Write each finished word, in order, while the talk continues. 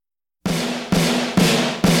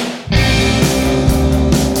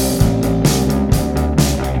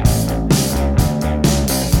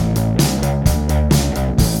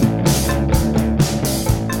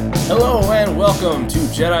welcome to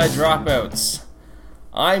Jedi Dropouts.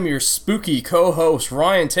 I'm your spooky co-host,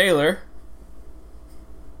 Ryan Taylor.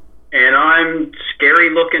 And I'm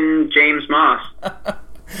scary-looking James Moss.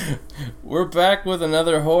 We're back with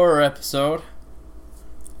another horror episode.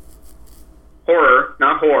 Horror,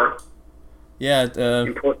 not horror. Yeah,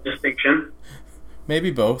 Important distinction. maybe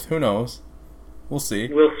both. Who knows? We'll see.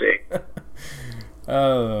 We'll see.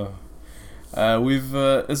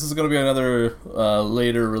 This is going to be another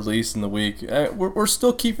later release in the week. We're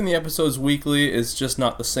still keeping the episodes weekly. It's just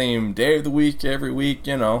not the same day of the week every week,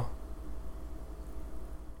 you know.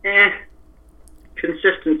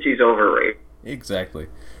 Consistency's overrated. Exactly.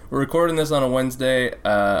 We're recording this on a Wednesday.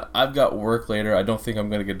 I've got work later. I don't think I'm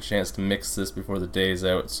going to get a chance to mix this before the day's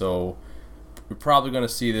out, so we're probably going to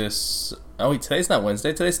see this... Oh, wait, today's not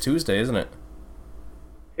Wednesday. Today's Tuesday, isn't it?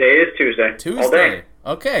 Today is Tuesday. Tuesday. All day.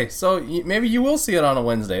 Okay, so maybe you will see it on a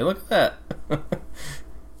Wednesday. Look at that.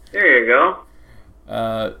 There you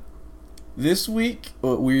go. This week,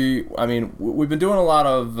 we've been doing a lot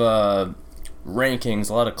of rankings,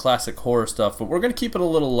 a lot of classic horror stuff, but we're going to keep it a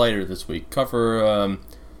little lighter this week. Cover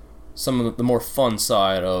some of the more fun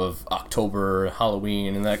side of October,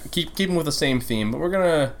 Halloween, and that. Keeping with the same theme, but we're going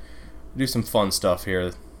to do some fun stuff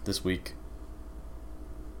here this week.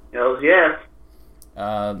 Hells yes.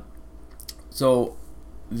 So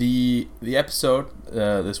the episode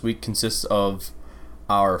this week consists of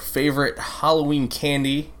our favorite Halloween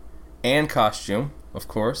candy and costume, of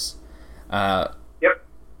course. Yep.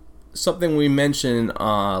 Something we mentioned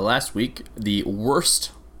last week, the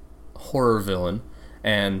worst horror villain,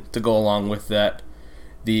 and to go along with that,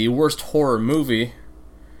 the worst horror movie.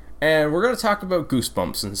 And we're going to talk about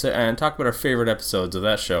Goosebumps and talk about our favorite episodes of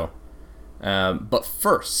that show. But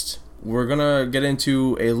first, we're going to get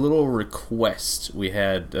into a little request we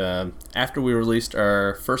had after we released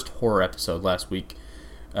our first horror episode last week.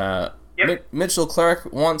 Mitchell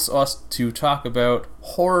Clark wants us to talk about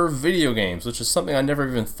horror video games, which is something I never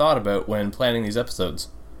even thought about when planning these episodes.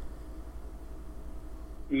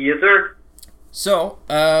 Yes, sir. So,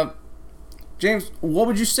 James, what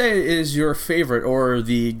would you say is your favorite or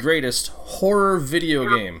the greatest horror video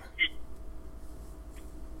game?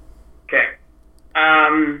 Okay.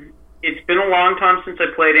 It's been a long time since I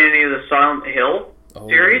played any of the Silent Hill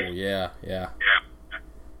series. Oh, yeah.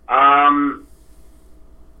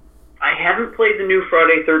 I haven't played the new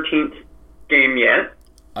Friday 13th game yet.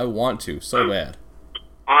 I want to, so bad.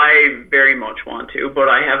 I very much want to, but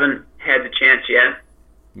I haven't had the chance yet.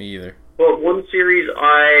 Me either. But one series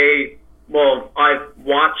I've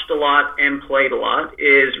watched a lot and played a lot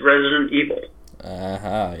is Resident Evil.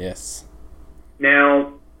 Yes.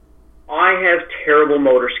 Now, I have terrible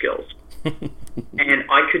motor skills. And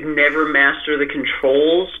I could never master the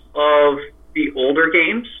controls of the older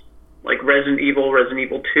games, like Resident Evil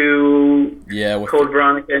 2, Code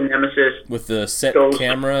Veronica, and Nemesis. With the set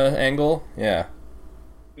camera angle? Yeah.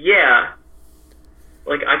 Yeah.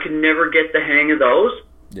 Like, I could never get the hang of those.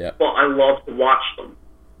 Yeah. But I love to watch them.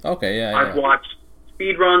 Okay, yeah. I've watched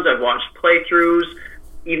speedruns, I've watched playthroughs.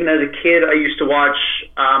 Even as a kid, I used to watch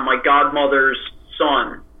my godmother's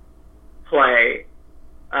son play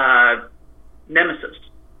Nemesis.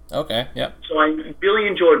 Okay, yep. So I really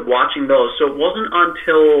enjoyed watching those. So it wasn't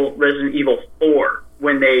until Resident Evil 4,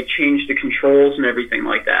 when they changed the controls and everything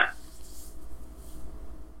like that,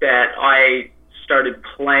 that I started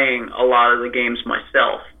playing a lot of the games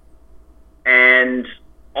myself. And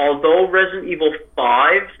although Resident Evil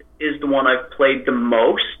 5 is the one I've played the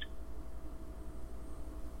most,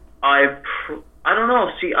 I don't know.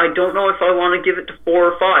 See, I don't know if I want to give it to 4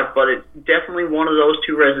 or 5, but it's definitely one of those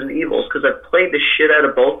two Resident Evils, because I've played the shit out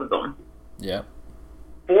of both of them. Yeah.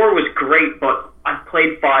 4 was great, but I've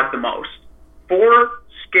played 5 the most. 4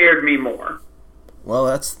 scared me more. Well,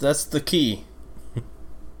 that's the key.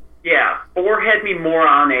 Yeah, 4 had me more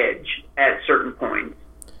on edge at certain points.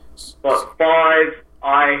 But 5,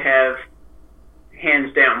 I have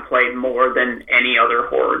hands down played more than any other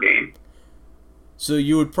horror game. So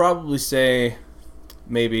you would probably say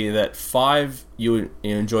maybe that 5 you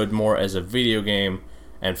enjoyed more as a video game,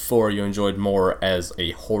 and 4 you enjoyed more as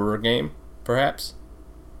a horror game, perhaps?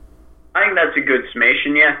 I think that's a good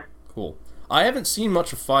summation, yeah. Cool. I haven't seen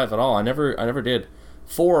much of 5 at all. I never did.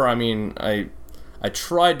 4, I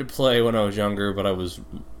tried to play when I was younger, but I was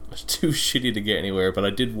too shitty to get anywhere, but I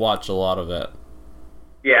did watch a lot of that.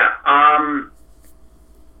 Yeah,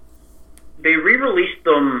 they re-released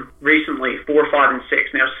them recently, 4, 5, and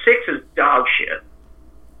 6. Now, 6 is dog shit.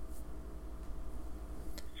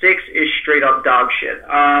 6 is straight up dog shit.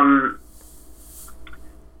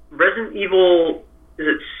 Resident Evil, is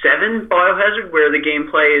it 7 Biohazard, where the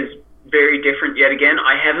gameplay is very different yet again.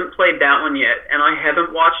 I haven't played that one yet, and I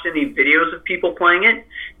haven't watched any videos of people playing it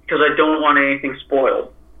because I don't want anything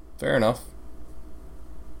spoiled. Fair enough.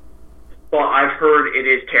 But I've heard it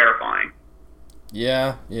is terrifying.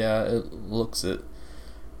 Yeah, it looks it.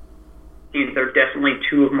 They're definitely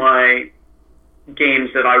two of my games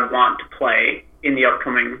that I want to play in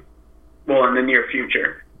the near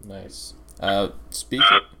future. Nice.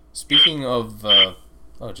 Speaking of,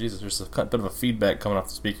 oh Jesus, there's a bit of a feedback coming off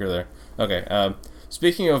the speaker there. Okay.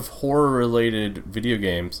 Speaking of horror-related video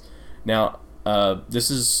games, now this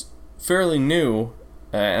is fairly new,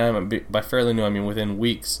 and by fairly new I mean within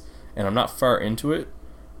weeks, and I'm not far into it,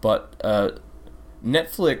 but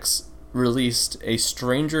Netflix released a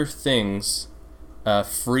Stranger Things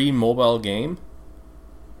free mobile game.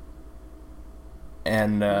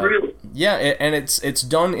 And really? Yeah, and it's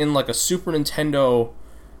done in like a Super Nintendo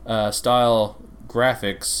style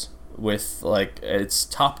graphics with like it's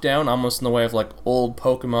top down, almost in the way of like old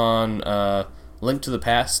Pokemon Link to the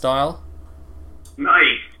Past style.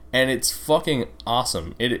 Nice. And it's fucking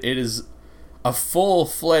awesome. It is a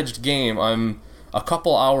full-fledged game. I'm a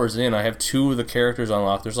couple hours in. I have 2 of the characters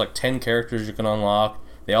unlocked. There's like 10 characters you can unlock.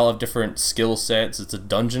 They all have different skill sets. It's a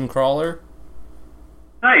dungeon crawler.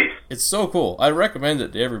 Nice. It's so cool. I recommend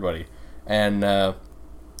it to everybody. And I'm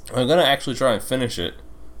going to actually try and finish it.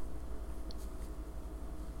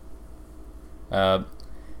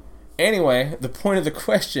 Anyway, the point of the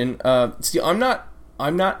question, see, I'm not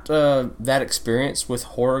that experienced with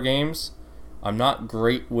horror games. I'm not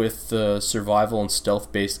great with survival and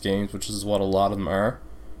stealth-based games, which is what a lot of them are.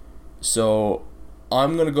 So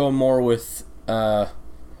I'm going to go more with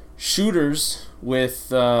shooters with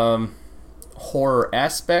horror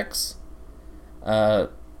aspects.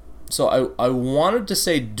 So I wanted to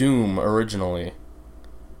say Doom originally.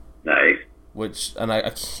 Nice. And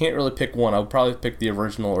I can't really pick one. I would probably pick the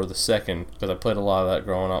original or the second, because I played a lot of that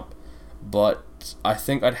growing up. But I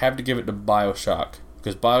think I'd have to give it to BioShock,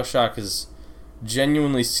 because BioShock is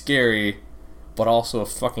genuinely scary, but also a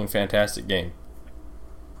fucking fantastic game.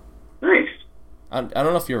 Nice. I don't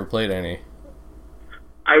know if you ever played any.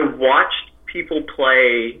 I watched people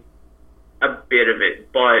play a bit of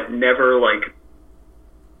it, but never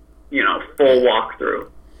full walkthrough.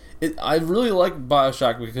 I really like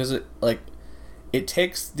BioShock because it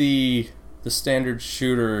takes the standard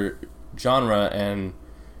shooter genre and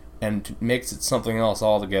makes it something else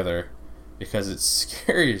altogether, because it's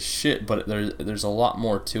scary as shit, but there's a lot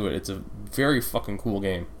more to it. It's a very fucking cool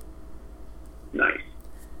game. Nice.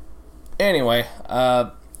 Anyway,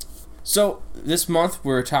 so this month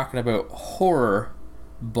we're talking about horror,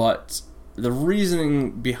 but the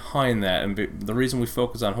reasoning behind that, and the reason we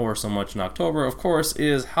focus on horror so much in October, of course,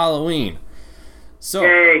 is Halloween. So,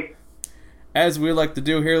 Yay. As we like to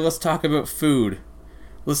do here, let's talk about food.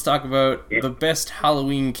 Let's talk about the best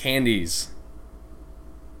Halloween candies.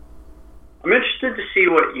 I'm interested to see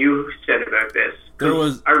what you said about this.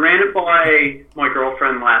 I ran it by my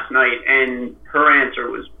girlfriend last night, and her answer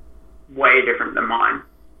was way different than mine.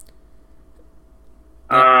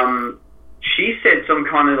 She said some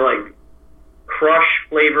kind of crush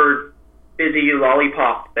flavored fizzy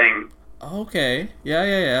lollipop thing. Okay. Yeah.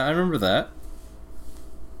 I remember that.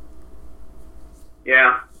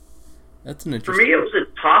 Yeah. That's an For interesting... me, it was a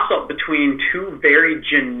toss-up between 2 very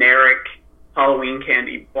generic Halloween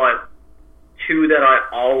candy, but 2 that I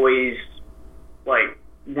always,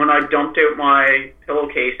 when I dumped out my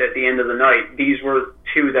pillowcase at the end of the night, these were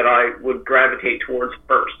 2 that I would gravitate towards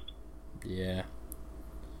first. Yeah.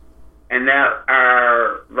 And that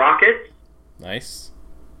are Rockets. Nice.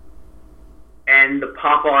 And the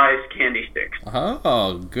Popeyes candy sticks.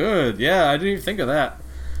 Oh, good. Yeah, I didn't even think of that.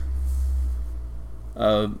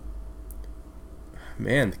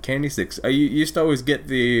 Man, the candy sticks. I used to always get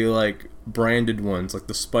the, branded ones, like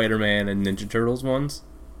the Spider-Man and Ninja Turtles ones.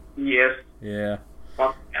 Yes. Yeah.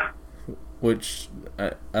 Yeah. Which,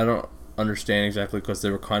 I don't understand exactly, because they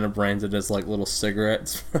were kind of branded as, little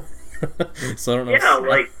cigarettes. So I don't know. Yeah,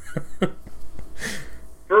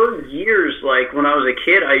 for years, when I was a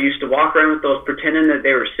kid, I used to walk around with those pretending that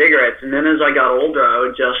they were cigarettes, and then as I got older, I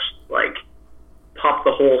would just, pop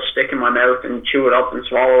the whole stick in my mouth and chew it up and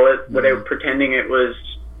swallow it without pretending it was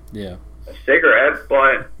a cigarette,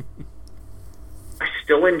 but I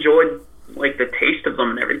still enjoyed, the taste of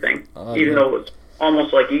them and everything, even though it was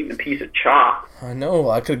almost like eating a piece of chalk. I know,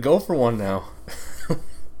 I could go for one now.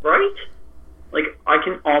 Right? I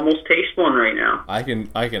can almost taste one right now. I can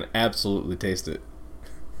absolutely taste it.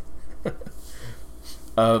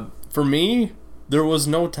 For me, there was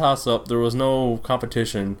no toss-up, there was no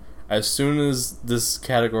competition. As soon as this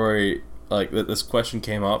category, this question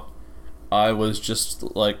came up, I was just,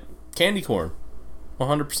 Candy corn.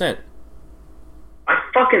 100%. I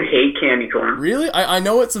fucking hate candy corn. Really? I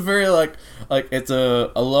know it's a very, like it's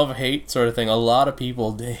a love-hate sort of thing. A lot of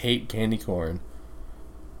people, they hate candy corn.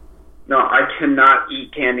 No, I cannot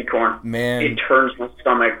eat candy corn. Man. It turns my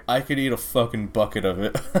stomach. I could eat a fucking bucket of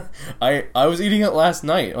it. I was eating it last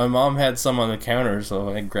night. My mom had some on the counter, so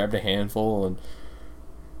I grabbed a handful. And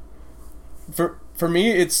for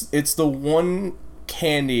me, it's the one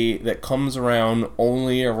candy that comes around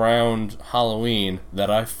only around Halloween that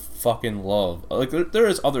I fucking love. Like, there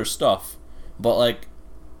is other stuff, but like,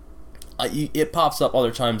 it pops up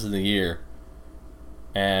other times in the year.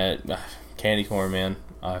 And candy corn, man.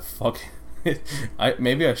 I fucking...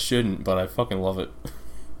 maybe I shouldn't, but I fucking love it.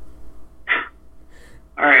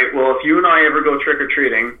 Alright, well, if you and I ever go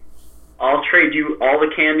trick-or-treating, I'll trade you all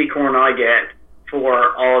the candy corn I get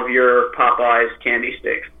for all of your Popeyes candy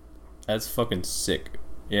sticks. That's fucking sick.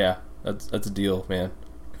 Yeah, that's a deal, man.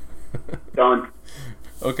 Done.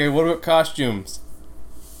 Okay, what about costumes?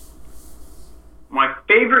 My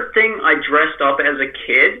favorite thing I dressed up as a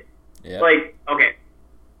kid, like, okay,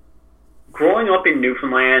 growing up in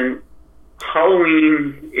Newfoundland,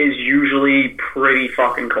 Halloween is usually pretty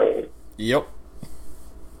fucking cold. Yep.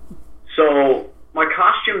 So my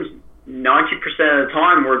costumes 90% of the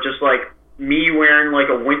time were just like me wearing like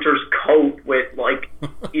a winter's coat with like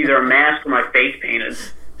either a mask or my face painted.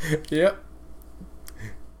 Yep.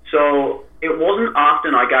 So it wasn't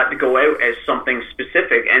often I got to go out as something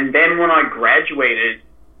specific. And then when I graduated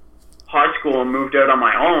high school and moved out on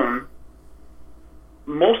my own,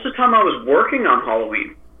 most of the time I was working on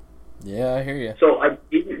Halloween. Yeah, I hear you. So I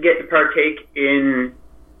didn't get to partake in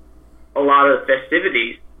a lot of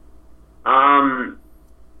festivities.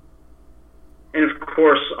 And of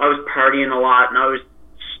course, I was partying a lot, and I was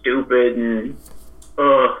stupid, and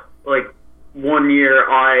like one year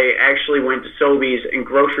I actually went to Sobeys and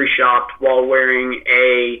grocery shopped while wearing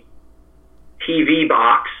a TV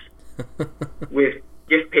box with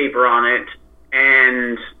gift paper on it,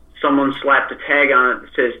 and someone slapped a tag on it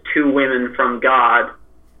that says "Two Women from God."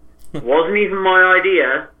 It wasn't even my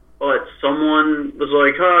idea, but someone was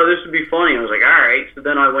like, "Oh, this would be funny." I was like, "Alright." So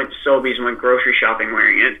then I went to Sobeys and went grocery shopping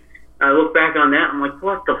wearing it. And I look back on that, I'm like,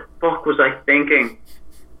 what the fuck was I thinking?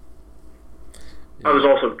 Yeah. I was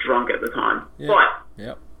also drunk at the time. Yeah.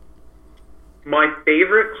 But my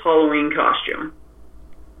favorite Halloween costume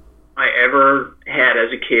I ever had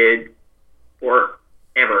as a kid, or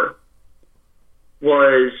ever,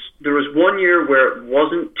 was, there was one year where it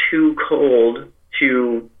wasn't too cold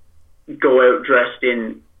to go out dressed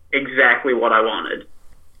in exactly what I wanted.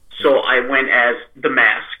 So I went as the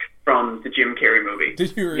Mask from the Jim Carrey movie.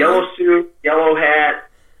 Did you really? Yellow suit, yellow hat,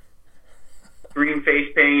 green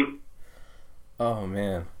face paint. Oh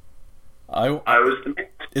man, I was the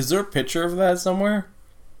Mask. Is there a picture of that somewhere?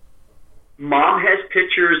 Mom has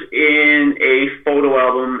pictures in a photo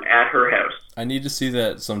album at her house. I need to see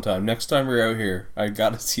that sometime. Next time we're out here, I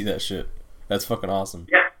gotta see that shit. That's fucking awesome.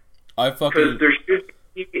 Yeah. Because there should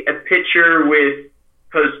be a picture with...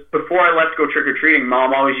 Because before I left to go trick-or-treating,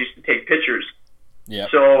 Mom always used to take pictures. Yeah.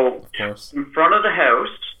 So, in front of the house,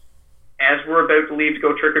 as we're about to leave to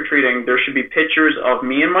go trick-or-treating, there should be pictures of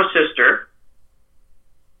me and my sister,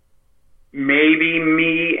 maybe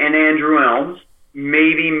me and Andrew Elms,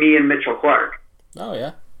 maybe me and Mitchell Clark. Oh,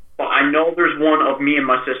 yeah. But I know there's one of me and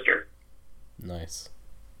my sister. Nice.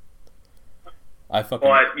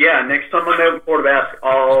 But, yeah, next time I'm out in Port Basque,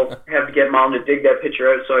 I'll have to get Mom to dig that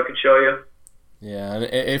picture out so I could show you. Yeah, and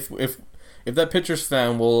if that picture's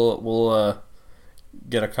found, we'll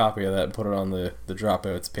get a copy of that and put it on the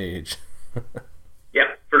Dropouts page.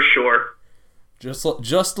 Yeah, for sure. Just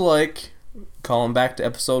like calling back to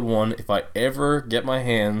episode 1, if I ever get my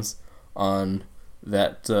hands on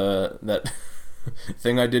that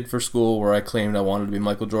thing I did for school where I claimed I wanted to be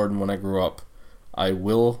Michael Jordan when I grew up, I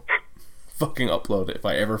will fucking upload it if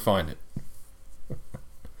I ever find it.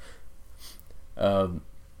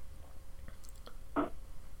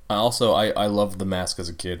 I loved The Mask as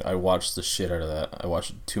a kid. I watched the shit out of that. I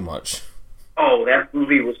watched it too much. Oh, that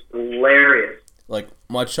movie was hilarious. Like,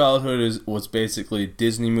 my childhood was basically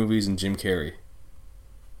Disney movies and Jim Carrey.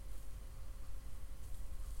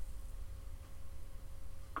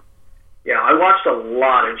 Yeah, I watched a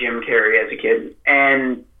lot of Jim Carrey as a kid,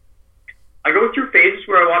 and I go through phases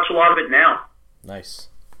where I watch a lot of it now. Nice.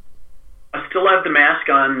 I still have The Mask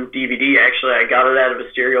on DVD, actually. I got it out of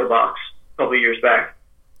a stereo box a couple of years back.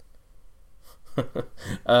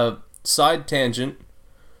 Side tangent.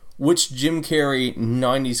 Which Jim Carrey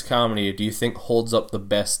 90s comedy do you think holds up the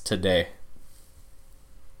best today?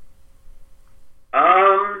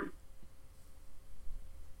 I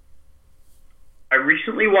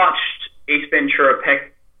recently watched Ace Ventura: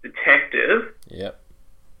 Pet Detective, Yep.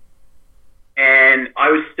 and I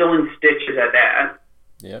was still in stitches at that.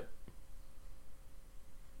 Yep.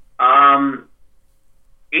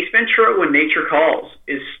 Ace Ventura: When Nature Calls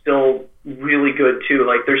is still really good too.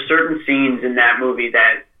 Like, there's certain scenes in that movie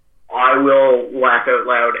that I will laugh out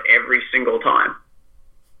loud every single time.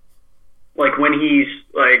 Like when he's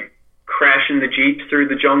like crashing the Jeep through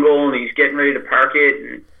the jungle and he's getting ready to park it,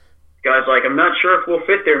 and the guy's like, "I'm not sure if we'll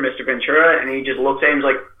fit there, Mr. Ventura," and he just looks at him and is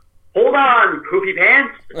like, "Hold on, poopy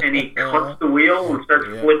pants," and he cuts the wheel and starts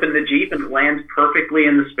flipping the Jeep, and it lands perfectly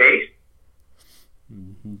in the space.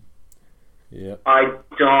 Mm-hmm. Yeah. I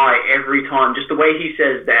die every time. Just the way he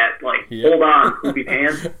says that, like, "Hold on, poopy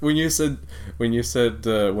pants." when you said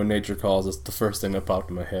When Nature Calls, it's the first thing that popped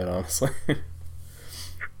in my head, honestly.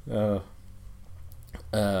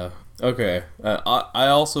 Okay. I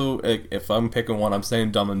also, if I'm picking one, I'm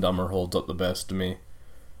saying Dumb and Dumber holds up the best to me.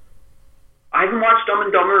 I haven't watched Dumb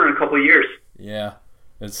and Dumber in a couple of years. Yeah,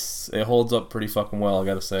 it holds up pretty fucking well, I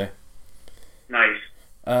gotta say. Nice.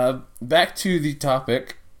 Back to the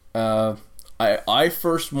topic. I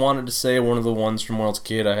first wanted to say one of the ones from when I was a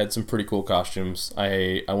kid. I had some pretty cool costumes.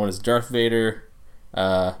 I went as Darth Vader,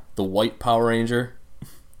 the White Power Ranger.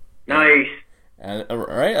 Nice. And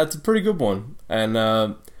right, that's a pretty good one. And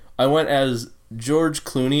I went as George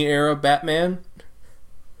Clooney era Batman.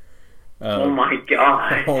 Oh my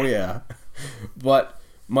god. Oh yeah. But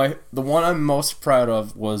the one I'm most proud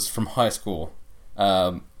of was from high school.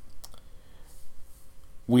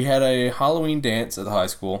 We had a Halloween dance at the high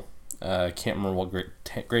school. I can't remember what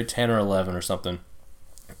grade 10 or 11 or something.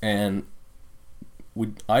 And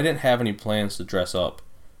I didn't have any plans to dress up.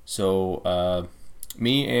 So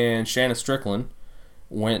me and Shannon Strickland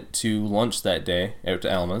went to lunch that day out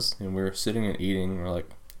to Alma's, and we were sitting and eating, and we're like,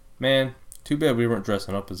 man, too bad we weren't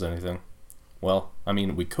dressing up as anything. Well, I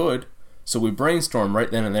mean, we could. So we brainstormed right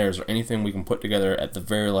then and there, is there anything we can put together at the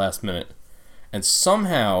very last minute? And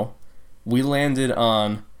somehow we landed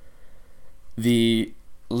on the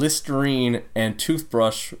Listerine and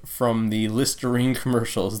toothbrush from the Listerine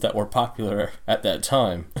commercials that were popular at that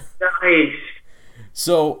time. Nice.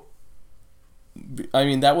 So, I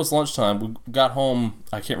mean, that was lunchtime. We got home,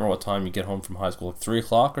 I can't remember what time you get home from high school, like 3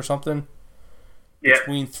 o'clock or something? Yeah.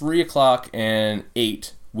 Between 3 o'clock and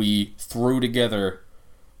 8, we threw together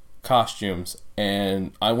costumes,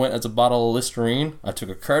 and I went as a bottle of Listerine. I took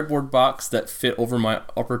a cardboard box that fit over my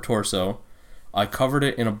upper torso. I covered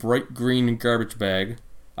it in a bright green garbage bag.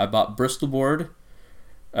 I bought Bristol board,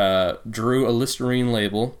 drew a Listerine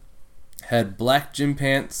label, had black gym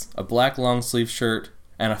pants, a black long sleeve shirt,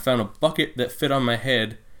 and I found a bucket that fit on my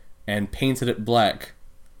head and painted it black.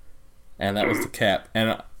 And that was the cap.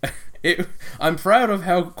 And I'm proud of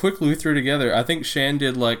how quickly we threw together. I think Shan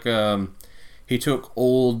did like, he took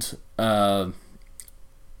old, oh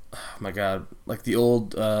my god, like the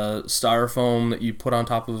old styrofoam that you put on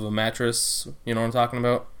top of a mattress, you know what I'm talking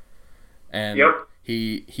about? And yep.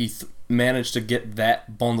 he managed to get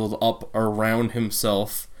that bundled up around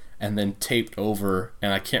himself and then taped over,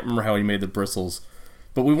 and I can't remember how he made the bristles.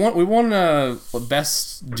 But we won a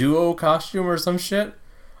best duo costume or some shit.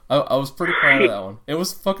 I was pretty proud of that one. It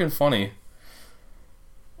was fucking funny.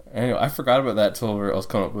 Anyway, I forgot about that till I was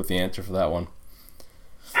coming up with the answer for that one.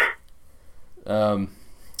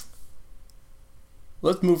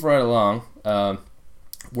 Let's move right along.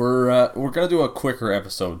 We're gonna do a quicker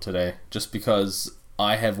episode today, just because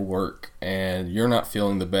I have work and you're not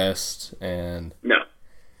feeling the best. And no.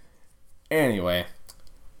 Anyway,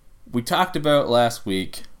 we talked about last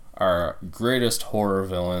week our greatest horror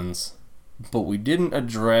villains, but we didn't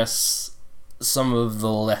address some of the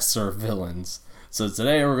lesser villains. So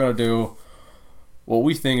today we're gonna do what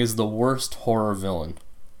we think is the worst horror villain.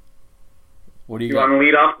 What do you got? Want to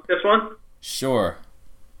lead off with this one? Sure.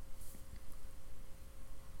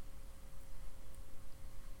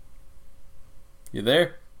 You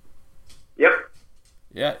there? Yep.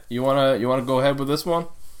 Yeah. You wanna go ahead with this one?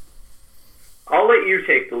 I'll let you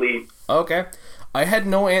take the lead. Okay. I had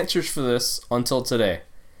no answers for this until today,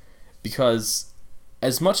 because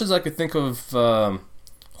as much as I could think of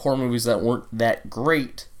horror movies that weren't that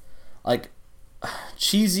great, like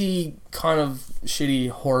cheesy kind of shitty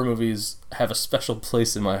horror movies have a special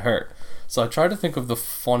place in my heart. So I tried to think of the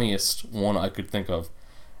funniest one I could think of.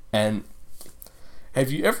 And have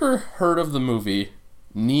you ever heard of the movie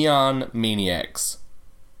Neon Maniacs?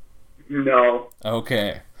 No.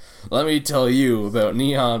 Okay. Let me tell you about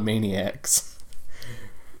Neon Maniacs.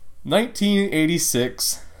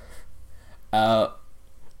 1986. I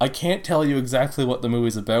can't tell you exactly what the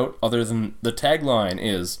movie's about, other than the tagline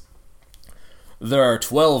is, "There are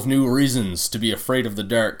 12 new reasons to be afraid of the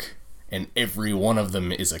dark, and every one of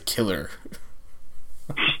them is a killer.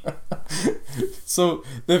 So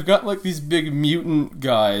they've got like these big mutant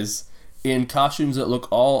guys in costumes that look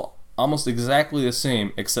all almost exactly the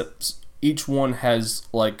same, except each one has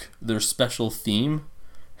like their special theme.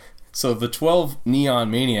 So the 12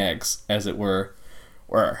 neon maniacs, as it were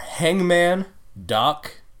Hangman,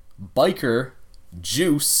 Doc, Biker,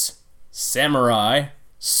 Juice, Samurai,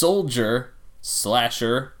 Soldier,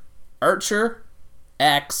 Slasher, Archer,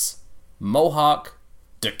 Axe, Mohawk,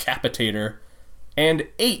 Decapitator, and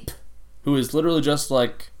Ape, who is literally just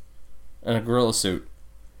like in a gorilla suit.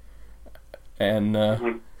 And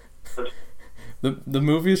the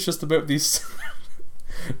movie is just about these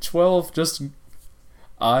 12 just...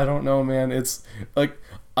 I don't know, man. It's like,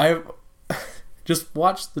 I've just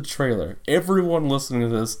watched the trailer. Everyone listening to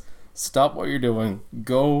this, stop what you're doing.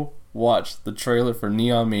 Go watch the trailer for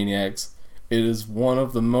Neon Maniacs. It is one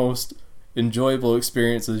of the most enjoyable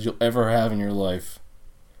experiences you'll ever have in your life.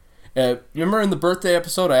 Remember in the birthday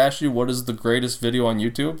episode, I asked you what is the greatest video on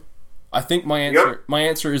YouTube? I think my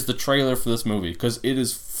answer is the trailer for this movie, because it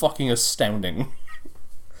is fucking astounding.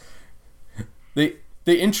 They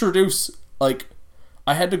introduce, like,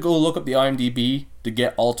 I had to go look up the IMDb to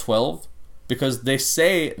get all 12, because they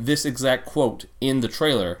say this exact quote in the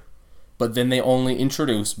trailer, but then they only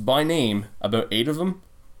introduce, by name, about 8 of them.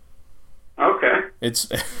 Okay. It's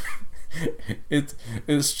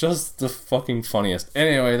just the fucking funniest.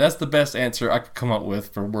 Anyway, that's the best answer I could come up with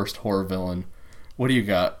for worst horror villain. What do you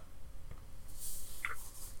got?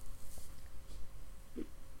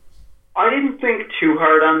 I didn't think too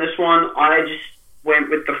hard on this one. I just went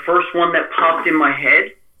with the first one that popped in my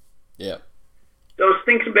head. Yeah. So I was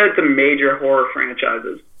thinking about the major horror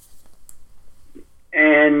franchises.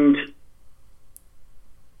 And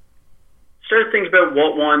started thinking about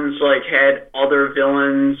what ones like had other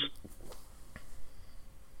villains.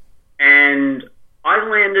 And I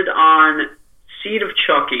landed on Seed of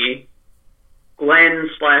Chucky,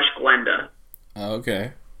 Glenn/Glenda. Oh,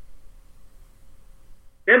 okay.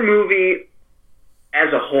 That movie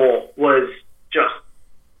as a whole was just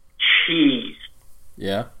cheese.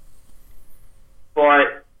 Yeah.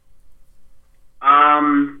 But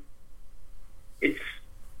it's,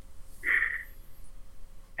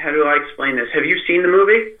 how do I explain this? Have you seen the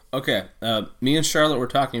movie? Okay. Me and Charlotte were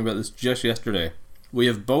talking about this just yesterday. We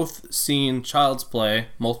have both seen Child's Play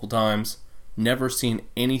multiple times, never seen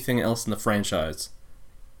anything else in the franchise.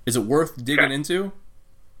 Is it worth digging into?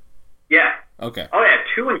 Yeah. Okay. Oh yeah,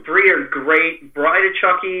 2 and 3 are great. Bride of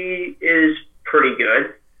Chucky is pretty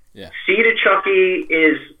good. Yeah. Seed of Chucky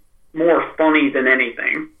is more funny than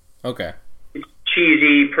anything. Okay. It's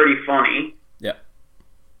cheesy, pretty funny. Yeah.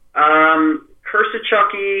 Curse of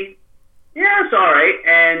Chucky, yeah, it's alright.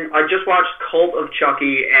 And I just watched Cult of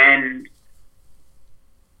Chucky, and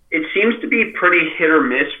it seems to be pretty hit or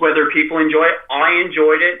miss whether people enjoy it. I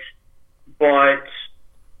enjoyed it, but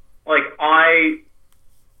like I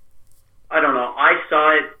don't know. I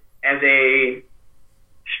saw it as a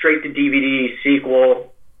straight to DVD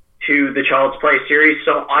sequel to the Child's Play series,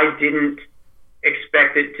 so I didn't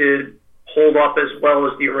expect it to hold up as well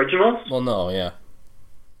as the originals. Well, no, yeah.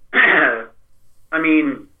 I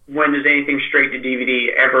mean, when does anything straight to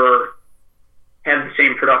DVD ever have the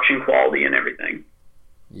same production quality and everything?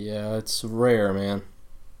 Yeah, it's rare, man.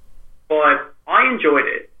 But I enjoyed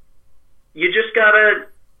it. You just gotta,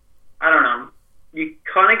 I don't know, you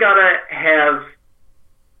kind of gotta have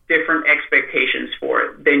different expectations for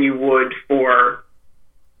it than you would for,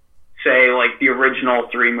 say, like the original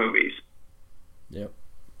 3 movies. Yep.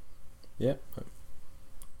 Yep.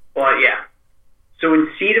 But yeah. So in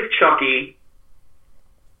Seed of Chucky,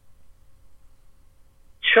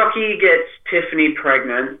 Chucky gets Tiffany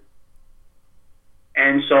pregnant,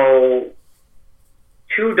 and so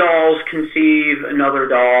 2 dolls conceive another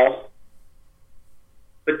doll,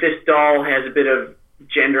 but this doll has a bit of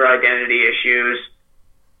gender identity issues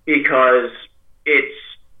because it's,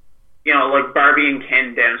 you know, like Barbie and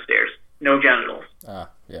Ken downstairs, no genitals. Ah,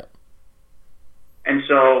 yeah. And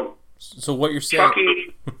so what you're saying?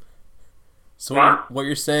 Chucky. So what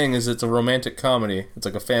you're saying is it's a romantic comedy. It's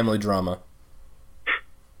like a family drama.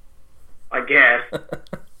 I guess.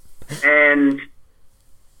 And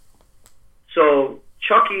so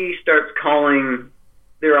Chucky starts calling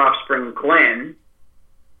their offspring Glenn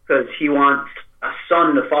because he wants a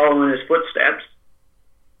son to follow in his footsteps.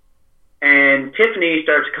 And Tiffany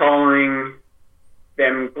starts calling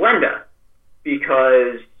them Glenda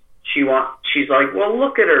because she's like, well,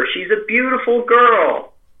 look at her. She's a beautiful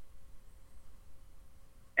girl.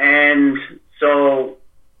 And so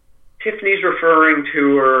Tiffany's referring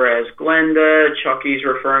to her as Glenda, Chucky's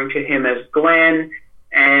referring to him as Glenn,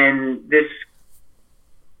 and this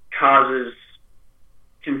causes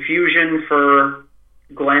confusion for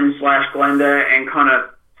Glenn/Glenda and kind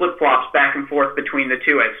of flip-flops back and forth between the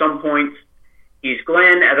two. At some points, he's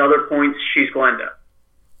Glenn. At other points, she's Glenda.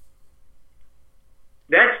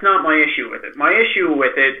 That's not my issue with it. My issue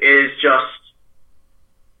with it is just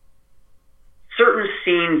certain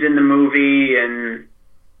scenes in the movie and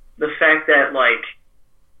the fact that, like,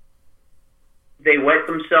 they wet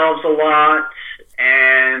themselves a lot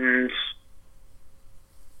and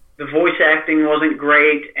the voice acting wasn't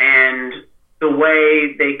great and the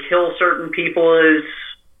way they kill certain people is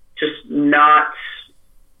just not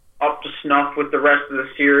up to snuff with the rest of the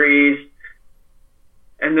series.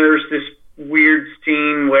 And there's this weird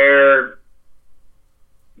scene where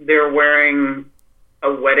they're wearing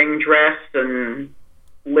a wedding dress and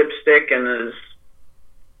lipstick and is,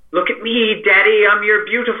 "Look at me, Daddy, I'm your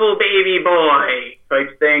beautiful baby boy,"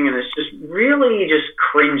 type thing, and it's just really just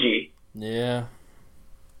cringy. Yeah.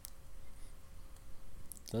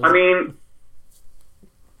 I mean,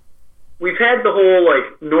 we've had the whole,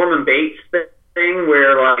 like, Norman Bates thing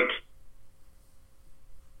where, like,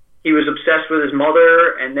 he was obsessed with his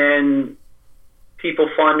mother, and then people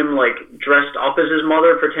find him, like, dressed up as his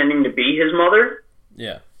mother, pretending to be his mother.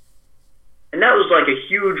 Yeah. And that was, like, a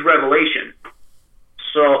huge revelation.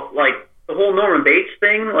 So, like, the whole Norman Bates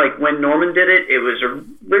thing, like, when Norman did it, it was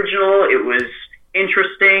original, it was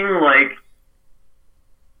interesting, like,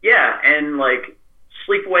 yeah, and, like,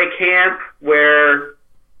 Sleepaway Camp, where,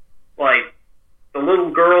 like, the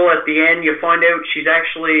little girl at the end, you find out she's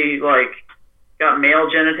actually, like, got male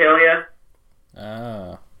genitalia.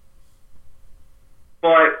 Ah.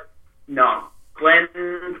 But, no.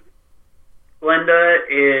 Glenda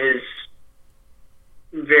is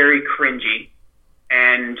very cringy.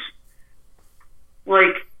 And,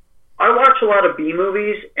 like, I watch a lot of B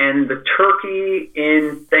movies, and the turkey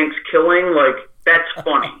in Thanksgiving, like, that's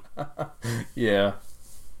funny. Yeah.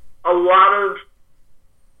 A lot of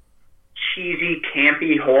cheesy,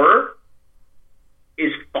 campy horror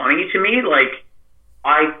is funny to me. Like,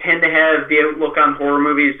 I tend to have the outlook on horror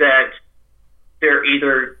movies that they're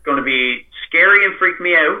either going to be scary and freak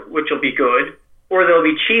me out, which will be good, or they'll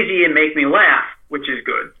be cheesy and make me laugh, which is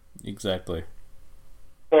good. Exactly.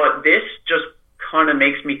 But this just kind of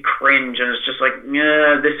makes me cringe, and it's just like,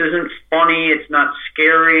 yeah, this isn't funny, it's not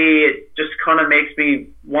scary, it just kind of makes me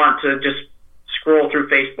want to just scroll through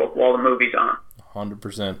Facebook while the movie's on.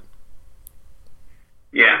 100%.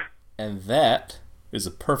 Yeah. And that is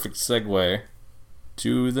a perfect segue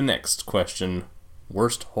to the next question.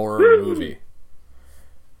 Worst horror movie.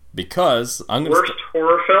 Because I'm going to... Worst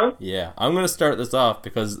horror film? Yeah, I'm going to start this off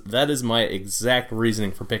because that is my exact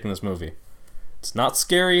reasoning for picking this movie. It's not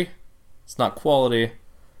scary. It's not quality.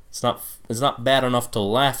 It's not bad enough to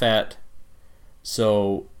laugh at.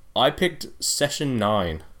 So I picked Session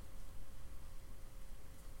 9.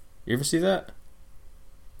 You ever see that?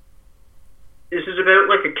 Is it about,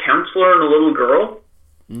 like, a counselor and a little girl?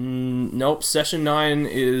 Nope. Session 9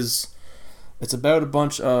 is... It's about a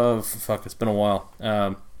bunch of... Fuck, it's been a while.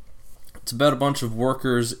 It's about a bunch of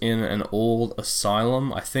workers in an old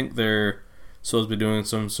asylum. I think they're supposed to be doing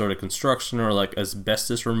some sort of construction or, like,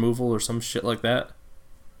 asbestos removal or some shit like that.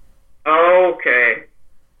 Okay.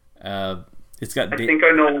 It's got... I think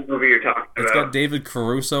I know what movie you're talking about. It's got David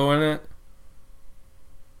Caruso in it.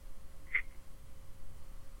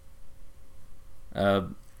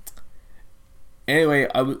 Anyway,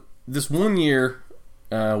 this one year,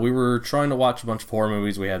 we were trying to watch a bunch of horror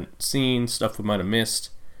movies we hadn't seen, stuff we might have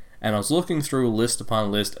missed, and I was looking through list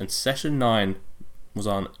upon list, and Session 9 was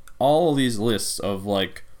on all of these lists of,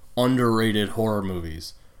 like, underrated horror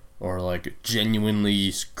movies, or, like,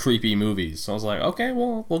 genuinely creepy movies. So I was like, okay,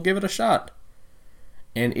 well, we'll give it a shot.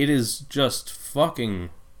 And it is just fucking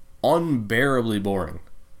unbearably boring.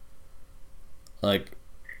 Like...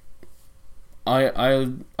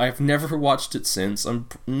 I've never watched it since. I'm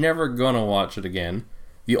never gonna watch it again.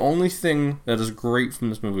 The only thing that is great from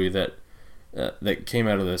this movie that came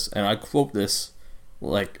out of this, and I quote this,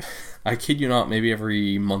 like, I kid you not, maybe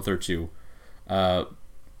every month or two.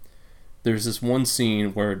 There's this one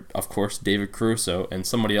scene where, of course, David Caruso and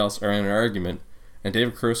somebody else are in an argument, and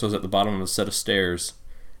David Caruso's at the bottom of a set of stairs,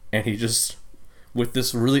 and he just, with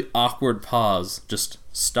this really awkward pause, just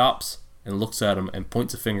stops and looks at him and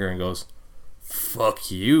points a finger and goes,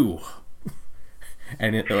 "Fuck you."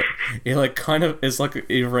 And it kind of is like,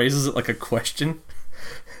 it raises it like a question.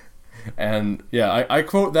 And yeah, I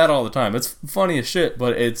quote that all the time. It's funny as shit,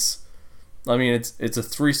 but it's a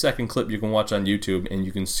 3-second clip you can watch on YouTube and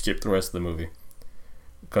you can skip the rest of the movie.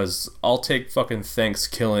 Because I'll take fucking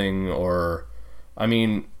Thanksgiving, or, I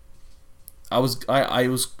mean, I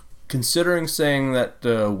was considering saying that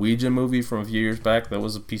Ouija movie from a few years back. That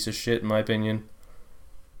was a piece of shit in my opinion.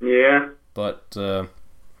 Yeah. But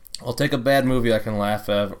I'll take a bad movie I can laugh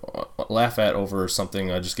at over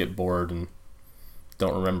something I just get bored and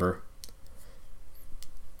don't remember.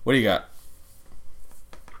 What do you got?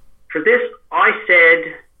 For this, I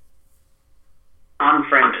said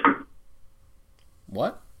Unfriended.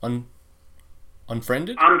 What?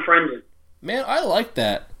 Unfriended? Unfriended. Man, I like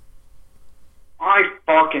that. I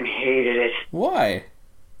fucking hated it. Why?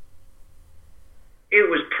 It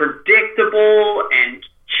was predictable and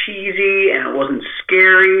cheesy, and it wasn't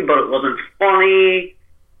scary, but it wasn't funny.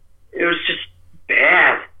 It was just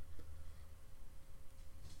bad.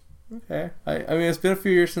 Okay. I mean, it's been a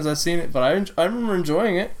few years since I've seen it, but I remember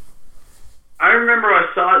enjoying it. I remember I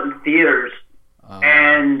saw it in theaters,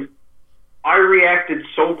 and I reacted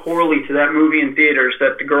so poorly to that movie in theaters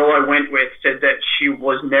that the girl I went with said that she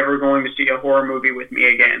was never going to see a horror movie with me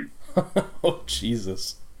again. Oh,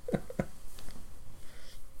 Jesus.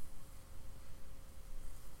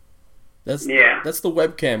 That's the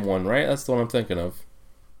webcam one, right? That's the one I'm thinking of.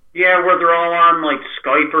 Yeah, where they're all on like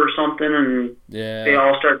Skype or something, and they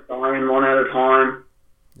all start dying one at a time.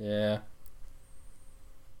 Yeah.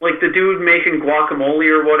 Like the dude making guacamole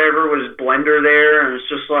or whatever with his blender there, and it's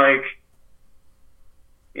just like,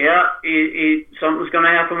 yeah, something's gonna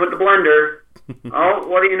happen with the blender. Oh,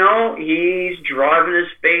 what do you know? He's driving his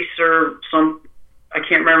face or I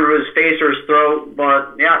can't remember his face or his throat,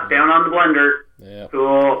 but yeah, down on the blender. Yeah.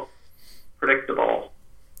 Cool. Predictable.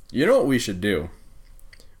 You know what we should do?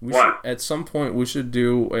 At some point, we should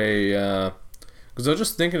do a... Because I was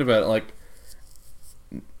just thinking about it, like...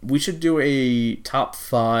 We should do a top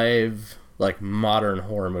 5, like, modern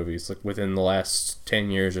horror movies, like, within the last 10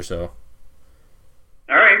 years or so.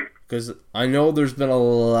 Alright. Because I know there's been a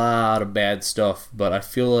lot of bad stuff, but I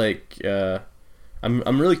feel like...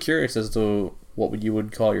 I'm really curious as to what you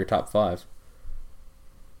would call your top 5.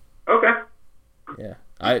 Okay. Yeah.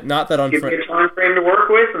 Not that Give me a time frame to work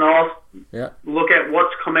with, and I'll look at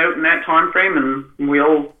what's come out in that time frame, and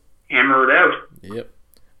we'll hammer it out. Yep.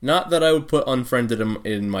 Not that I would put Unfriended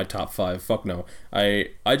in my top 5. Fuck no. I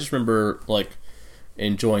just remember like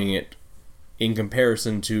enjoying it in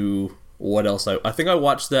comparison to what else I think I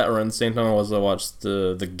watched that around the same time I watched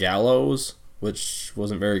the Gallows, which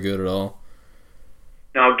wasn't very good at all.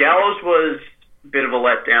 No, Gallows was a bit of a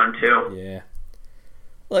letdown too. Yeah.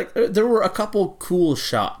 Like there were a couple cool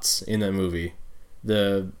shots in that movie.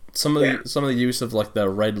 Some of the use of like the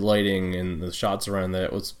red lighting and the shots around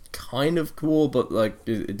that was kind of cool, but like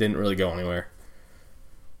it didn't really go anywhere.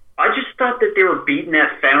 I just thought that they were beating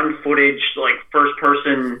that found footage, like first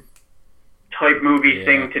person type movie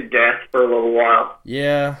thing to death for a little while.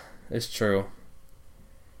 Yeah, it's true.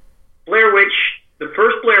 Blair Witch, the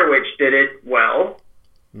first Blair Witch did it well.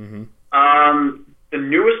 Mm-hmm. The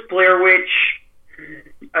newest Blair Witch,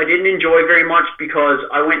 I didn't enjoy very much because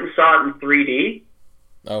I went and saw it in 3D.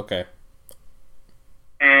 Okay.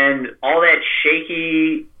 And all that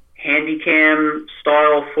shaky Handycam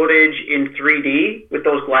style footage in 3D with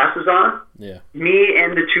those glasses on. Yeah. Me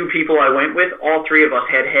and the 2 people I went with, all 3 of us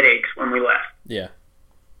had headaches when we left. Yeah.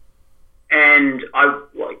 And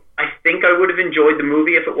I think I would have enjoyed the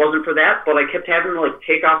movie if it wasn't for that, but I kept having to like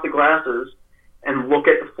take off the glasses and look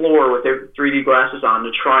at the floor with their 3D glasses on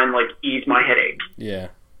to try and like ease my headache. Yeah.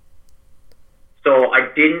 So I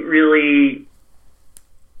didn't really,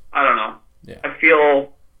 I don't know. Yeah. I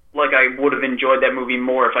feel like I would have enjoyed that movie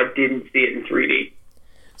more if I didn't see it in 3D.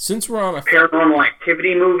 Since we're on Paranormal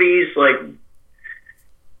Activity movies, like,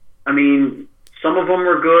 I mean, some of them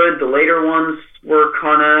were good. The later ones were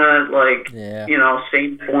kind of like, you know,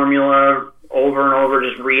 same formula over and over,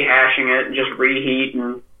 just rehashing it and just reheat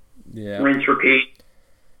and rinse, repeat.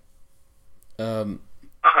 I don't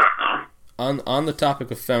know. On the topic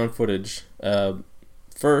of found footage,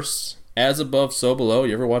 first, As Above, So Below.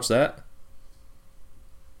 You ever watch that?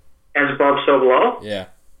 As Above, So Below? Yeah.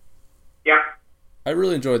 Yeah. I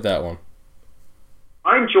really enjoyed that one.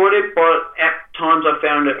 I enjoyed it, but at times I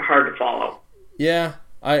found it hard to follow. Yeah,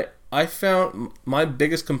 I found my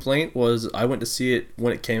biggest complaint was I went to see it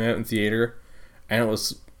when it came out in theater, and it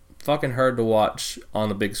was fucking hard to watch on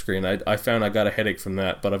the big screen. I found I got a headache from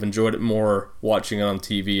that, but I've enjoyed it more watching it on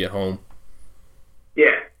TV at home.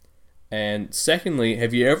 Yeah. And secondly,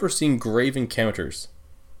 have you ever seen Grave Encounters?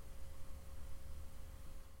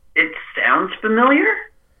 It sounds familiar.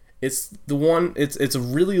 It's the one. It's a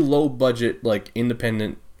really low budget, like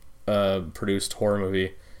independent, produced horror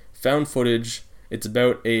movie, found footage. It's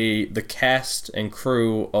about the cast and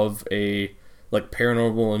crew of a like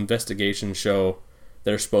paranormal investigation show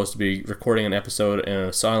they're supposed to be recording an episode in an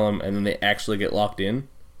asylum, and then they actually get locked in.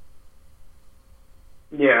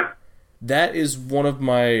 Yeah. That is one of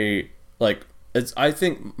my, like, it's, I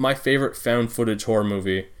think, my favorite found footage horror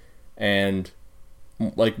movie, and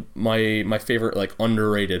like my favorite, like,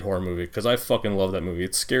 underrated horror movie, because I fucking love that movie.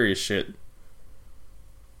 It's scary as shit.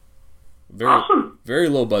 Awesome. Very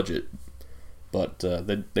low budget, but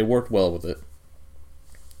they worked well with it.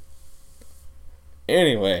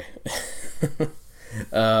 Anyway,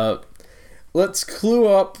 let's clue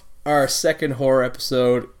up our second horror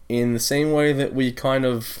episode in the same way that we kind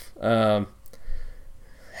of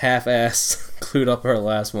half-ass clued up our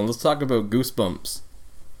last one. Let's talk about Goosebumps.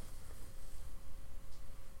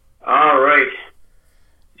 All right.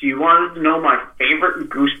 So you wanted to know my favorite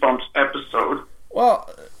Goosebumps episode? Well,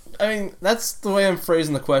 I mean, that's the way I'm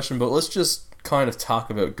phrasing the question, but let's just kind of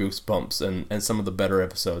talk about Goosebumps and some of the better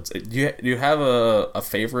episodes. Do you have a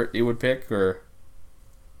favorite you would pick, or?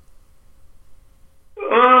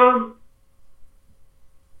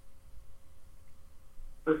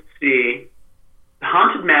 Let's see. The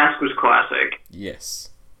Haunted Mask was classic. Yes.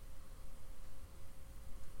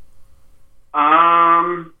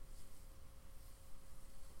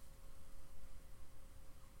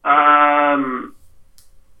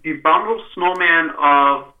 The Abominable Snowman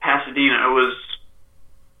of Pasadena was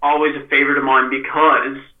always a favorite of mine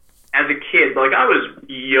because, as a kid, like, I was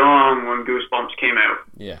young when Goosebumps came out.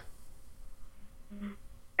 Yeah.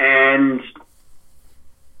 And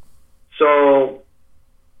so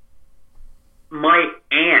my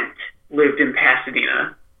aunt lived in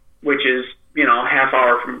Pasadena, which is, half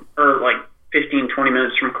hour from, or like 15, 20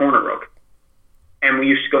 minutes from Corner Brook. And we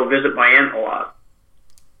used to go visit my aunt a lot.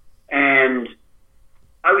 And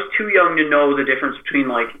I was too young to know the difference between,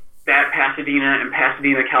 like, that Pasadena and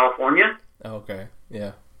Pasadena, California. Okay,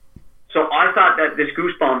 yeah. So I thought that this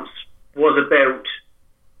Goosebumps was about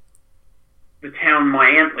the town my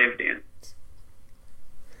aunt lived in.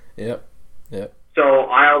 Yep. So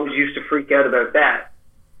I always used to freak out about that.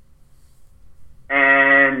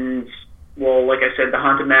 And, well, like I said, The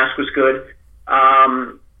Haunted Mask was good.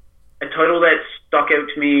 A title that stuck out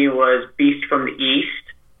to me was Beast from the East.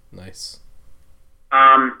 Nice.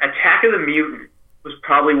 Attack of the Mutant was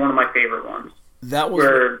probably one of my favorite ones. That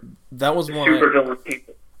was one supervillain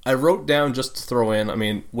people. I wrote down just to throw in. I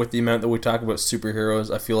mean, with the amount that we talk about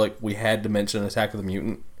superheroes, I feel like we had to mention Attack of the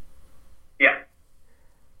Mutant. Yeah.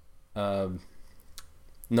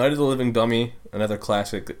 Night of the Living Dummy, another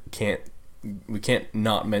classic. We can't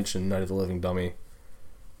not mention Night of the Living Dummy.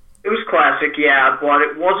 It was classic, yeah, but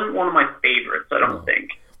it wasn't one of my favorites, I don't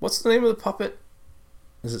think. What's the name of the puppet?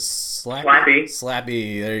 Is it Slappy? Slappy.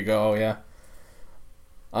 Slappy, there you go, yeah.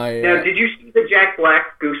 Now, did you see the Jack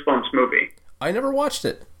Black Goosebumps movie? I never watched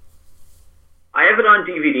it. I have it on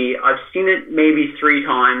DVD. I've seen it maybe 3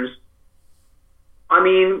 times. I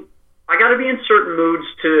mean, I gotta be in certain moods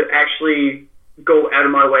to actually go out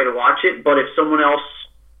of my way to watch it, but if someone else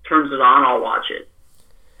turns it on, I'll watch it.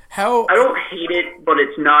 I don't hate it, but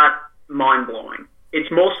it's not mind-blowing.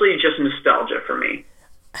 It's mostly just nostalgia for me.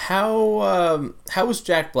 How is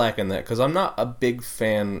Jack Black in that? Because I'm not a big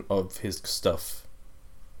fan of his stuff.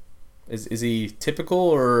 Is he typical,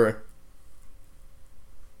 or?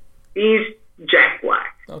 He's Jack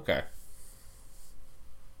Black. Okay.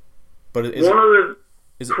 But one of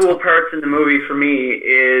the cool parts in the movie for me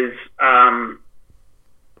is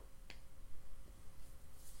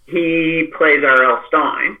he plays R.L.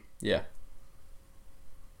 Stine. Yeah.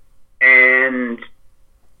 And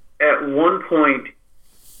at one point,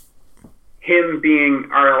 him being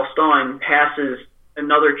R.L. Stine passes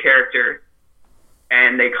another character,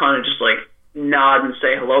 and they kind of just, like, nod and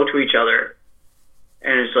say hello to each other.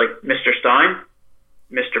 And it's like, Mr. Stine,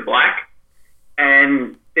 Mr. Black.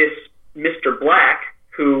 And this Mr. Black,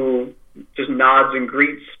 who just nods and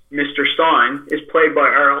greets Mr. Stine, is played by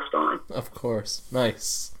R.L. Stine. Of course.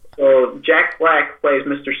 Nice. So Jack Black plays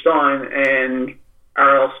Mr. Stine, and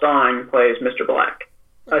R.L. Stine plays Mr. Black.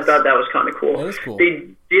 Nice. I thought that was kind of cool. That is cool. They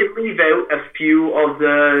did leave out a few of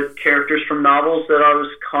the characters from novels that I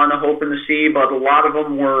was kind of hoping to see, but a lot of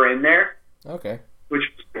them were in there. Okay. Which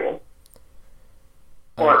was cool.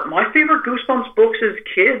 But my favorite Goosebumps books as a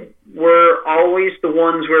kid were always the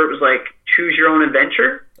ones where it was like, choose your own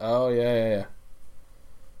adventure. Oh, yeah.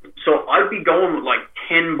 So I'd be going with like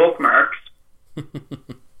 10 bookmarks, and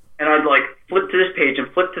I'd like flip to this page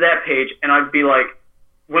and flip to that page, and I'd be like,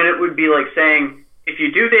 when it would be like saying, if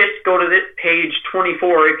you do this, go to this page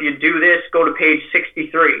 24. If you do this, go to page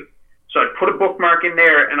 63. So I'd put a bookmark in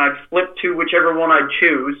there, and I'd flip to whichever one I'd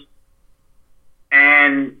choose.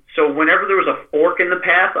 And so whenever there was a fork in the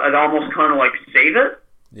path, I'd almost kind of like save it.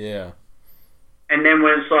 Yeah. And then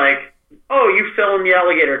when it's like, oh, you fell in the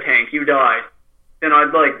alligator tank, you died. Then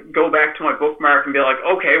I'd like go back to my bookmark and be like,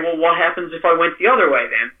 okay, well, what happens if I went the other way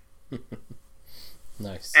then?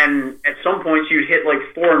 Nice. And at some points you'd hit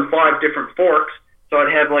like 4 and 5 different forks, so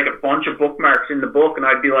I'd have like a bunch of bookmarks in the book, and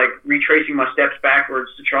I'd be like retracing my steps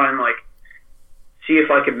backwards to try and like see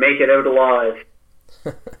if I could make it out alive.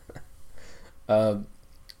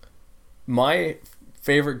 My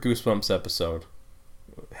favorite Goosebumps episode,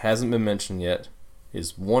 hasn't been mentioned yet,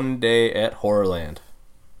 is One Day at Horrorland.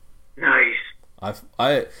 Nice.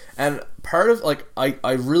 And part of, like,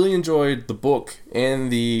 I really enjoyed the book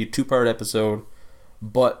and the 2-part episode,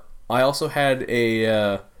 but I also had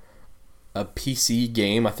a PC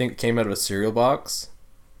game. I think it came out of a cereal box,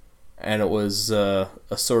 and it was a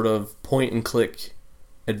sort of point and click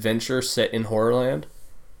adventure set in Horrorland,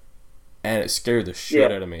 and it scared the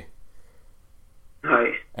shit out of me.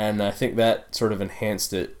 Nice. And I think that sort of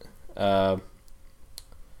enhanced it. And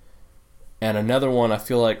another one, I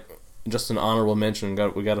feel like just an honorable mention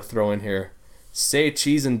we got to throw in here. Say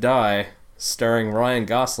Cheese and Die, starring Ryan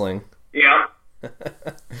Gosling. Yeah.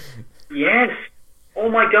 Yes. Oh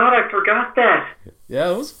my god, I forgot that.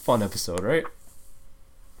 Yeah, it was a fun episode, right?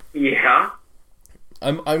 Yeah.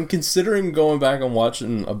 I'm considering going back and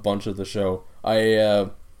watching a bunch of the show. I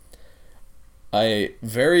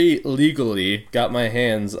very legally got my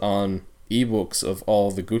hands on ebooks of all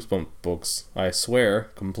the Goosebump books. I swear,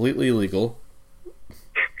 completely legal.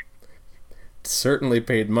 Certainly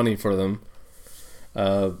paid money for them.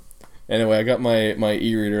 Anyway, I got my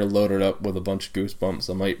e-reader loaded up with a bunch of Goosebumps.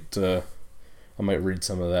 I might read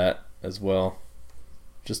some of that as well,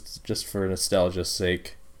 just for nostalgia's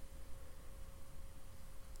sake.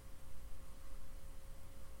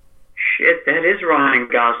 Shit, that is Ryan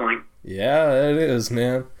Gosling. Yeah, it is,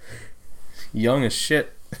 man. Young as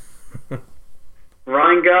shit.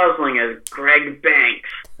 Ryan Gosling as Greg Banks.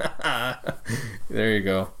 There you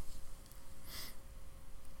go.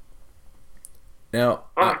 Now,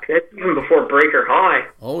 fuck, that's even before Breaker High.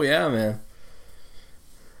 Oh yeah, man.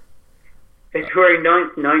 February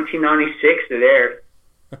 9th, 1996 it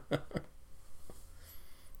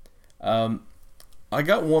aired. I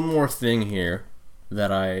got one more thing here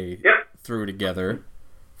that I threw together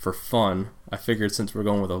for fun. I figured since we're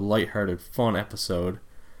going with a lighthearted, fun episode,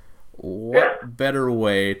 what better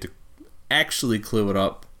way to actually clue it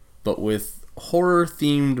up but with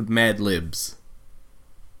horror-themed Mad Libs?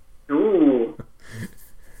 Ooh.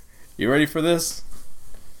 You ready for this?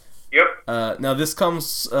 Yep. Now this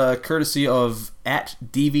comes courtesy of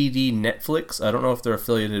 @DVD Netflix. I don't know if they're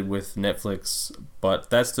affiliated with Netflix, but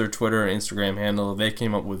that's their Twitter and Instagram handle. They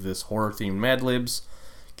came up with this horror-themed Mad Libs.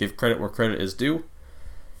 Give credit where credit is due.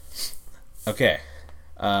 Okay.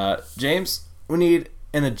 James, we need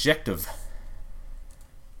an adjective.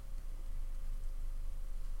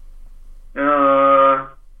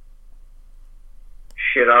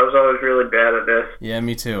 Shit, I was always really bad at this. Yeah,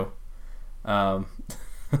 me too. No,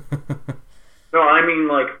 I mean,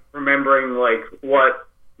 like, remembering, like, what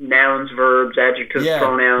nouns, verbs, adjectives,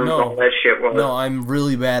 pronouns, all that shit was. No, I'm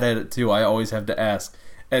really bad at it, too. I always have to ask.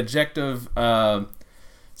 Adjective,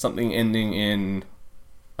 something ending in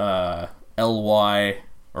ly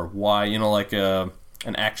or y, you know, like an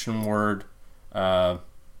action word, a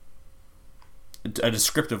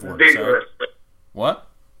descriptive word. Vigorously. Sorry. What?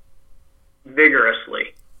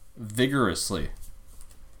 Vigorously. Vigorously.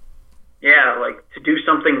 Yeah, like to do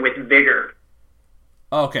something with vigor.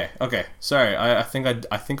 Okay. Sorry, I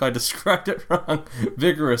think I described it wrong.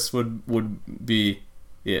 Vigorous would be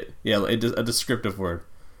it. Yeah, a descriptive word.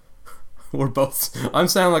 We're both. I'm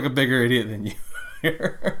sounding like a bigger idiot than you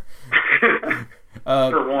here.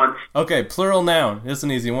 For once. Okay, plural noun. It's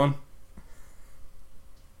an easy one.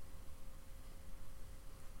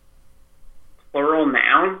 Plural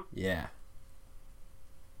noun? Yeah.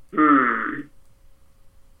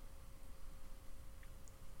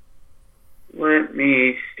 Let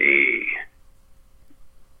me see.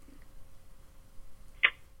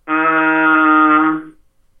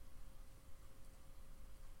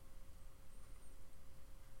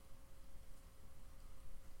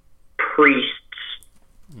 Priests.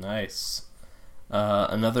 Nice.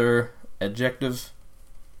 Another adjective.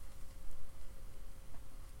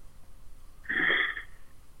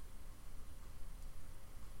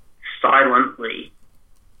 Silently.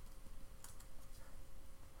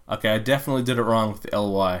 Okay, I definitely did it wrong with the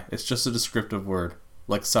ly. It's just a descriptive word,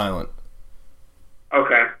 like silent.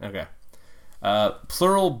 Okay.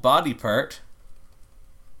 Plural body part.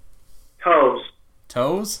 Toes.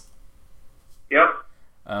 Toes? Yep.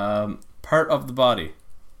 Part of the body.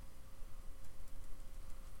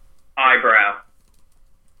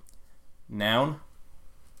 Noun.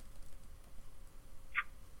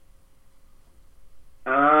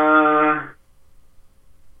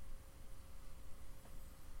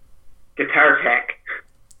 Guitar Tech.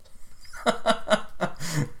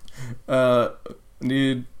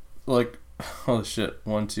 Need, like, oh shit,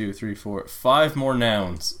 1, 2, 3, 4, 5 more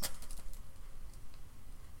nouns.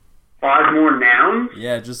 5 more nouns?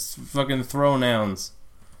 Yeah, just fucking throw nouns.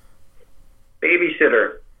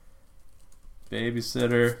 Babysitter.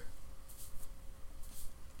 Babysitter.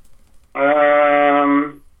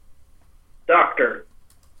 Doctor.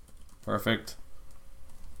 Perfect.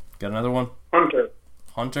 Got another one? Hunter.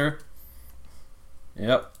 Hunter.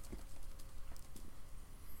 Yep.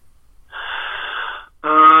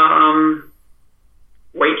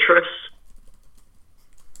 Waitress.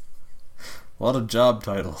 A lot of job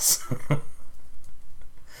titles.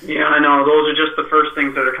 Yeah, I know. Those are just the first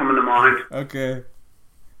things that are coming to mind. Okay.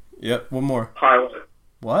 Yep, one more. Pilot.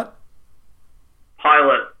 What?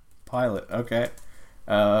 Pilot. Pilot, okay.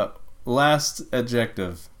 Last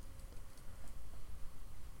adjective.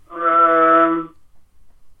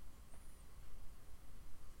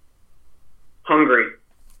 Hungry.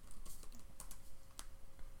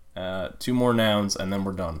 2 more nouns, and then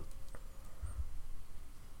we're done.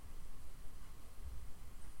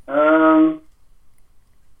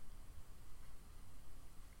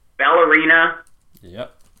 Ballerina.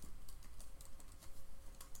 Yep.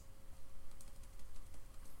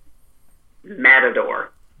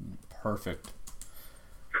 Matador. Perfect.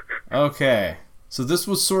 Okay. So this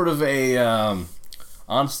was sort of a,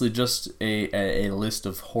 honestly, just a list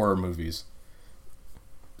of horror movies.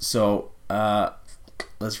 So,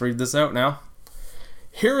 let's read this out now.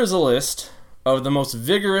 Here is a list of the most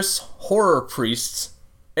vigorous horror priests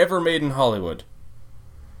ever made in Hollywood.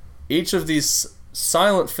 Each of these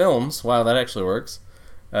silent films, wow, that actually works,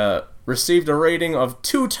 received a rating of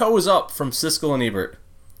 2 toes up from Siskel and Ebert.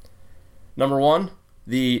 Number 1,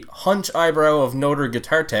 The Hunch Eyebrow of Notre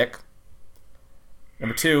Guitar Tech.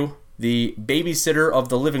 Number 2, The Babysitter of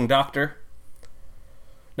the Living Doctor.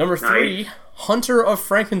 Number 3, Hunter of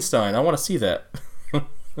Frankenstein. I want to see that.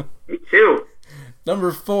 Me too.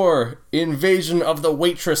 Number 4, Invasion of the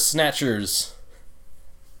Waitress Snatchers.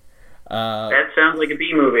 That sounds like a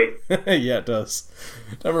B movie. Yeah, it does.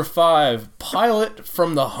 Number 5, Pilot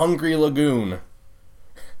from the Hungry Lagoon.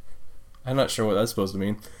 I'm not sure what that's supposed to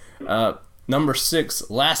mean. Number 6,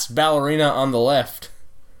 Last Ballerina on the Left.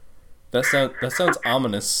 That sounds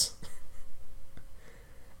ominous.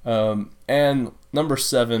 And number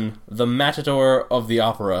 7, The Matador of the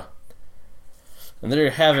Opera. And there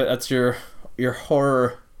you have it. That's your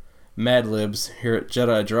horror Mad Libs here at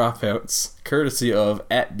Jedi Dropouts, courtesy of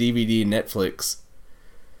 @DVD Netflix.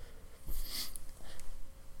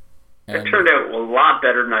 That turned out a lot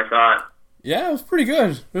better than I thought. Yeah, it was pretty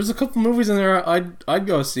good. There's a couple movies in there I'd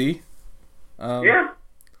go see. Yeah.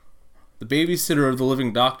 The Babysitter of the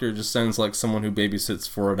Living Doctor just sounds like someone who babysits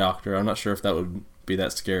for a doctor. I'm not sure if that would be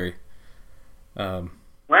that scary.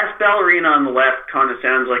 Last Ballerina on the Left kind of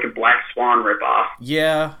sounds like a Black Swan ripoff.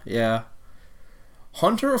 Yeah.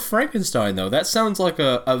 Hunter of Frankenstein, though, that sounds like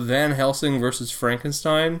a Van Helsing versus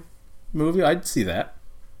Frankenstein movie. I'd see that.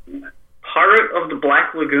 Pirate of the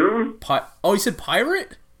Black Lagoon? Oh, you said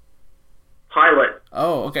pirate? Pilot.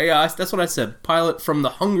 Oh, okay, yeah, that's what I said. Pilot from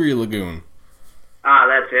the Hungry Lagoon. Ah,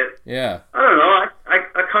 that's it. Yeah. I don't know.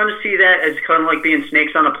 I kind of see that as kind of like being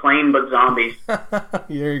snakes on a plane, but zombies.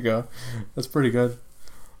 There you go. That's pretty good.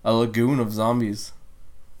 A lagoon of zombies.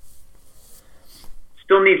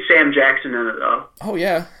 Still need Sam Jackson in it, though. Oh,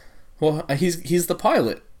 yeah. Well, he's the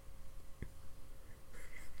pilot.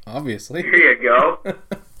 Obviously. Here you go.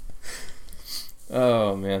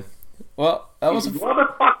 Oh, man. Well, that was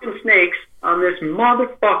motherfucking snakes on this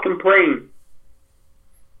motherfucking plane.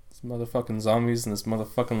 This motherfucking zombies in this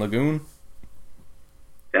motherfucking lagoon.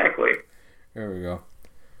 Exactly. There we go.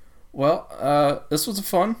 Well, this was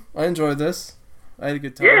fun. I enjoyed this. I had a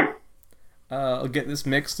good time. Yeah. I'll get this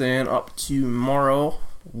mixed in up tomorrow,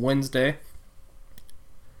 Wednesday.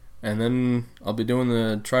 And then I'll be doing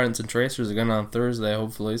the Tridents and Tracers again on Thursday,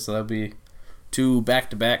 hopefully. So that'll be 2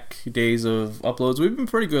 back-to-back days of uploads. We've been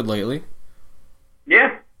pretty good lately.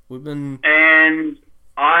 Yeah. We've been... And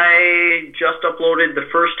I just uploaded the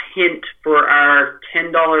first hint for our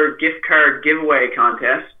 $10 gift card giveaway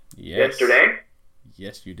contest yesterday.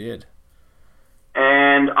 Yes, you did.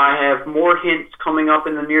 And I have more hints coming up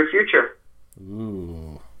in the near future.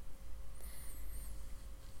 Ooh.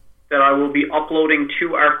 That I will be uploading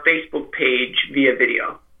to our Facebook page via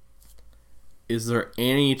video. Is there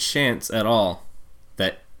any chance at all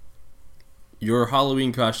that your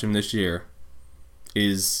Halloween costume this year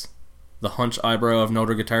is the Hunch Eyebrow of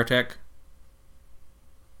Notre Guitar Tech?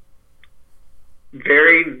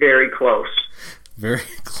 Very, very close. Very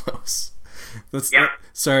close. Yeah.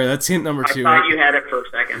 Sorry, that's hint number 2. I thought you had it for a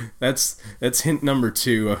second. That's hint number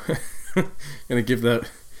 2. Gonna give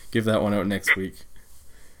that one out next week.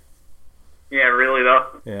 Yeah, really though.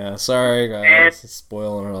 Yeah, sorry guys,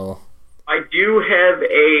 spoiling it all. I do have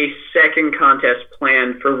a second contest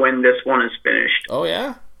planned for when this one is finished. Oh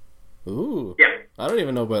yeah? Ooh. Yeah. I don't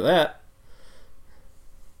even know about that.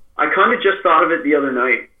 I kind of just thought of it the other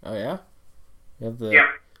night. Oh yeah? You'll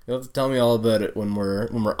have to tell me all about it when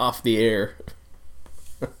we're off the air.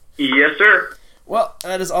 Yes, sir. Well,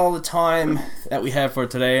 that is all the time that we have for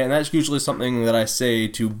today, and that's usually something that I say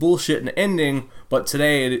to bullshit an ending, but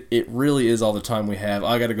today it really is all the time we have.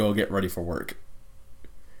 I gotta go get ready for work.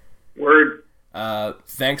 Word.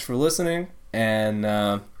 Thanks for listening,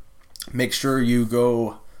 and make sure you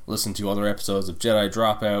go listen to other episodes of Jedi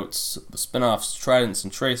Dropouts, the spin-offs, Tridents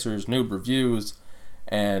and Tracers, noob reviews,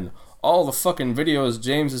 and all the fucking videos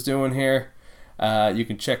James is doing here. You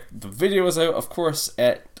can check the videos out, of course,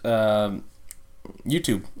 at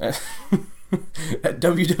YouTube at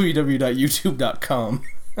www.youtube.com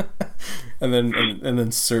and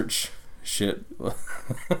then search shit.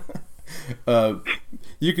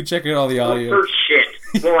 You can check out all the audio. Don't search shit.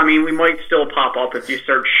 Well, I mean, we might still pop up if you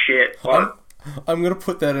search shit. But I'm gonna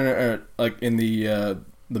put that in the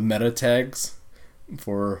meta tags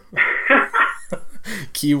for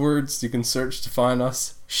keywords you can search to find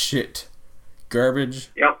us. Shit,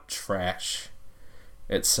 garbage, yep, trash,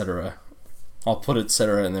 etc. I'll put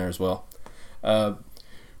etc. in there as well. But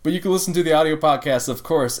you can listen to the audio podcast, of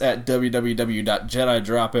course, at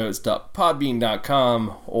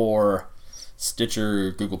www.jedidropouts.podbean.com or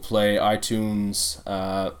Stitcher, Google Play, iTunes,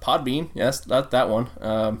 Podbean. Yes, that one.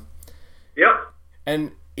 Yep.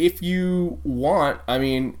 And if you want, I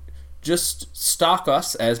mean, just stalk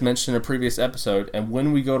us, as mentioned in a previous episode, and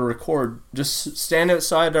when we go to record, just stand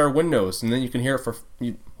outside our windows, and then you can hear it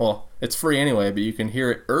well, it's free anyway, but you can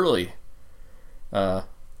hear it early. I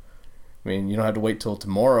mean, you don't have to wait till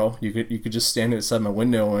tomorrow. You could just stand outside my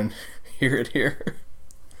window and hear it here.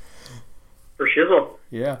 For shizzle.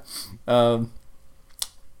 Yeah.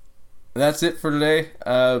 That's it for today.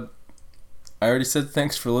 I already said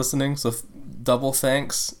thanks for listening, so double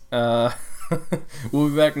thanks. We'll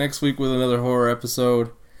be back next week with another horror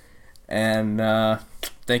episode. And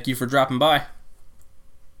thank you for dropping by.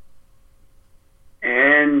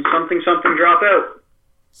 And something drop out.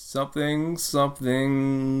 Something.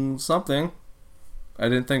 I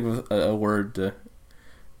didn't think of a word to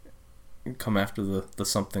come after the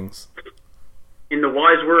somethings. In the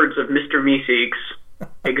wise words of Mr. Meeseeks,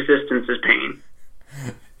 existence is pain.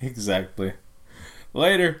 Exactly.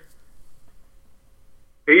 Later.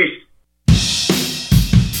 Peace.